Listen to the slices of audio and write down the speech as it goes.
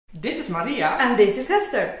This is Maria. And this is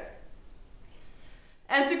Esther.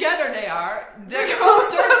 And together they are the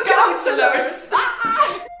Consort Counsellors.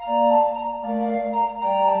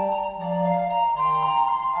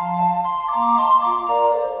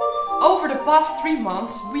 Over the past 3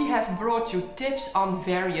 months we have brought you tips on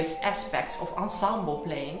various aspects of ensemble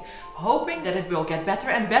playing, hoping that it will get better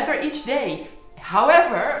and better each day.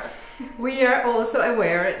 However, we are also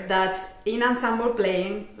aware that in ensemble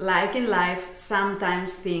playing, like in life,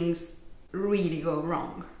 sometimes things really go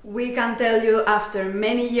wrong. We can tell you after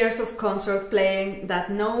many years of consort playing that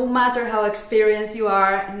no matter how experienced you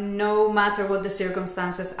are, no matter what the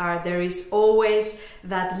circumstances are, there is always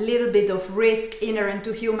that little bit of risk inherent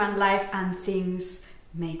to human life and things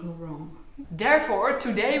may go wrong. Therefore,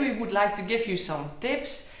 today we would like to give you some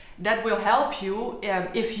tips that will help you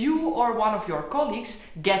if you or one of your colleagues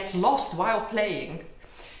gets lost while playing.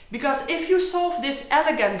 Because if you solve this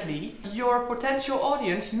elegantly, your potential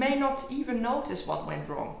audience may not even notice what went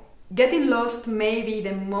wrong. Getting lost may be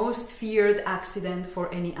the most feared accident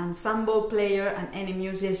for any ensemble player and any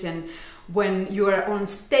musician. When you are on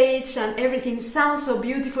stage and everything sounds so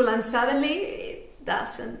beautiful and suddenly it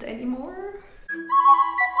doesn't anymore.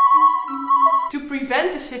 To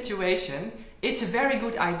prevent the situation, it's a very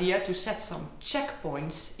good idea to set some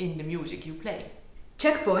checkpoints in the music you play.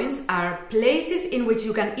 Checkpoints are places in which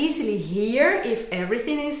you can easily hear if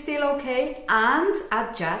everything is still okay and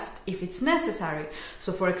adjust if it's necessary.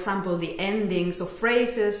 So for example, the endings of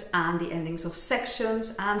phrases and the endings of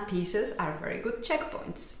sections and pieces are very good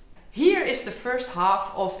checkpoints. Here is the first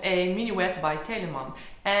half of a Minuet by Telemann,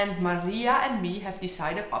 and Maria and me have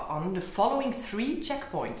decided upon the following 3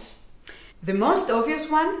 checkpoints. The most obvious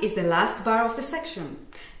one is the last bar of the section.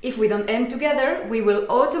 If we don't end together, we will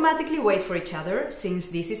automatically wait for each other, since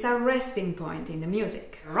this is our resting point in the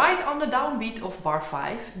music. Right on the downbeat of bar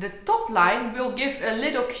 5, the top line will give a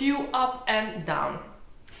little cue up and down.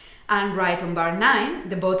 And right on bar 9,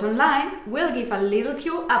 the bottom line will give a little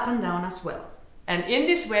cue up and down as well. And in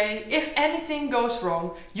this way, if anything goes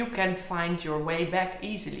wrong, you can find your way back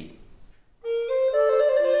easily.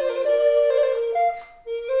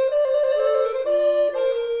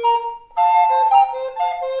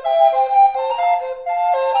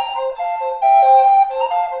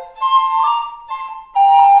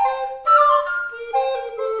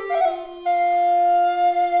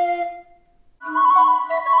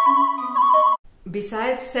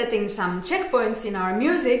 Besides setting some checkpoints in our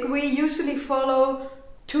music, we usually follow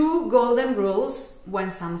 2 golden rules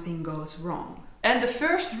when something goes wrong. And the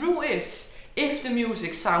first rule is, if the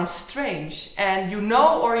music sounds strange and you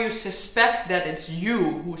know or you suspect that it's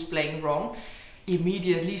you who's playing wrong,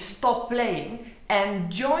 immediately stop playing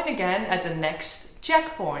and join again at the next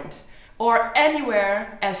checkpoint, or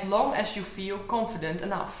anywhere as long as you feel confident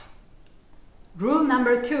enough. Rule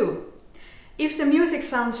number 2. If the music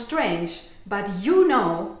sounds strange, but you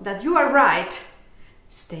know that you are right,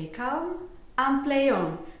 stay calm and play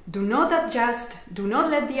on. Do not adjust, do not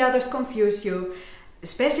let the others confuse you,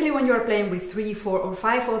 especially when you are playing with 3, 4 or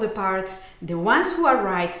 5 other parts. The ones who are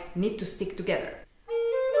right need to stick together.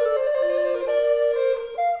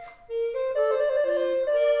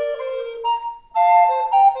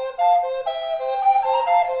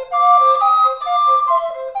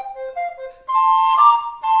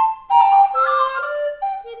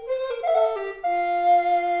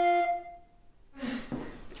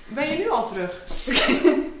 Ben je nu al terug?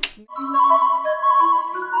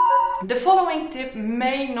 The following tip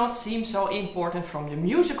may not seem so important from the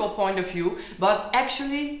musical point of view, but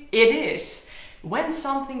actually it is. When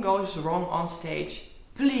something goes wrong on stage,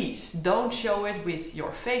 please don't show it with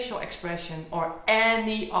your facial expression or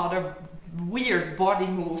any other weird body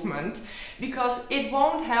movement, because it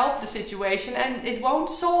won't help the situation and it won't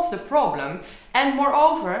solve the problem. And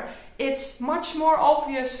moreover, it's much more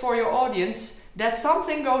obvious for your audience that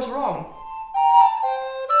something goes wrong.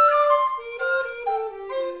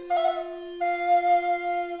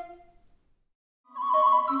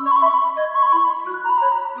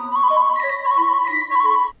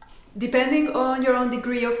 Depending on your own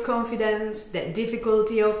degree of confidence, the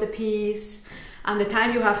difficulty of the piece, and the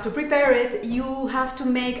time you have to prepare it, you have to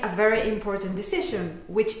make a very important decision,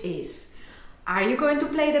 which is, are you going to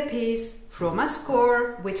play the piece from a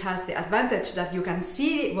score, which has the advantage that you can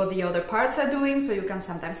see what the other parts are doing, so you can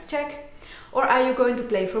sometimes check, or are you going to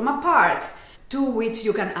play from a part, to which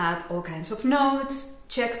you can add all kinds of notes,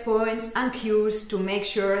 checkpoints and cues to make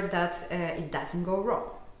sure that it doesn't go wrong.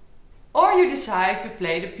 Or you decide to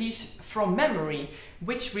play the piece from memory,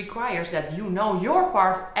 which requires that you know your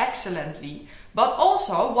part excellently, but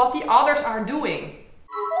also what the others are doing.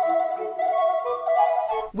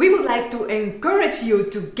 We would like to encourage you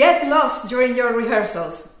to get lost during your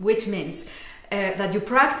rehearsals, which means that you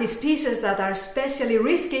practice pieces that are especially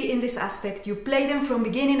risky in this aspect, you play them from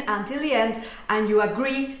beginning until the end, and you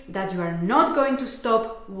agree that you are not going to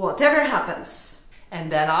stop whatever happens. And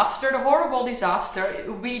then after the horrible disaster,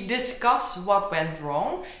 we discuss what went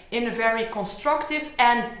wrong in a very constructive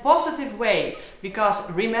and positive way. Because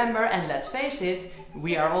remember, and let's face it,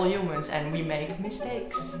 we are all humans and we make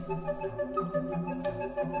mistakes.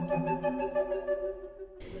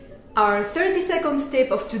 Our 30-second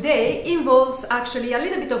tip of today involves actually a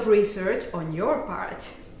little bit of research on your part.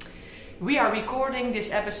 We are recording this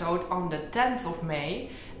episode on the 10th of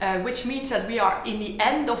May, which means that we are in the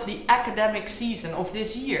end of the academic season of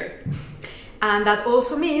this year. And that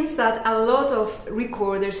also means that a lot of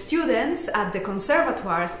recorder students at the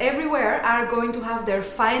conservatoires everywhere are going to have their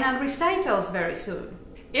final recitals very soon.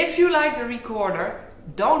 If you like the recorder,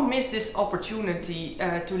 don't miss this opportunity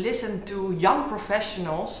to listen to young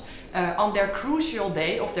professionals on their crucial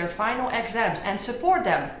day of their final exams and support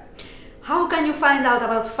them. How can you find out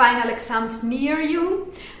about final exams near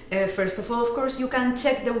you? First of all, of course, you can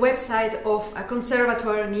check the website of a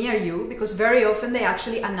conservatoire near you, because very often they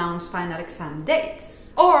actually announce final exam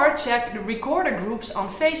dates. Or check the recorder groups on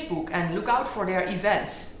Facebook and look out for their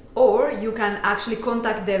events. Or you can actually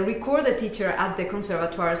contact the recorder teacher at the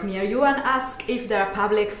conservatoires near you and ask if there are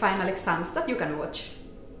public final exams that you can watch.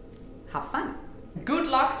 Have fun! Good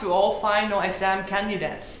luck to all final exam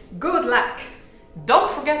candidates. Good luck!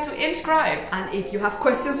 Don't forget to inscribe. And if you have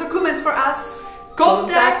questions or comments for us,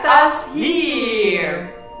 contact us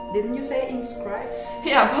here. Didn't you say inscribe?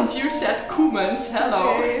 Yeah, but you said comments.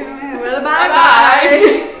 Hello. Well, bye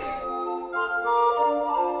bye.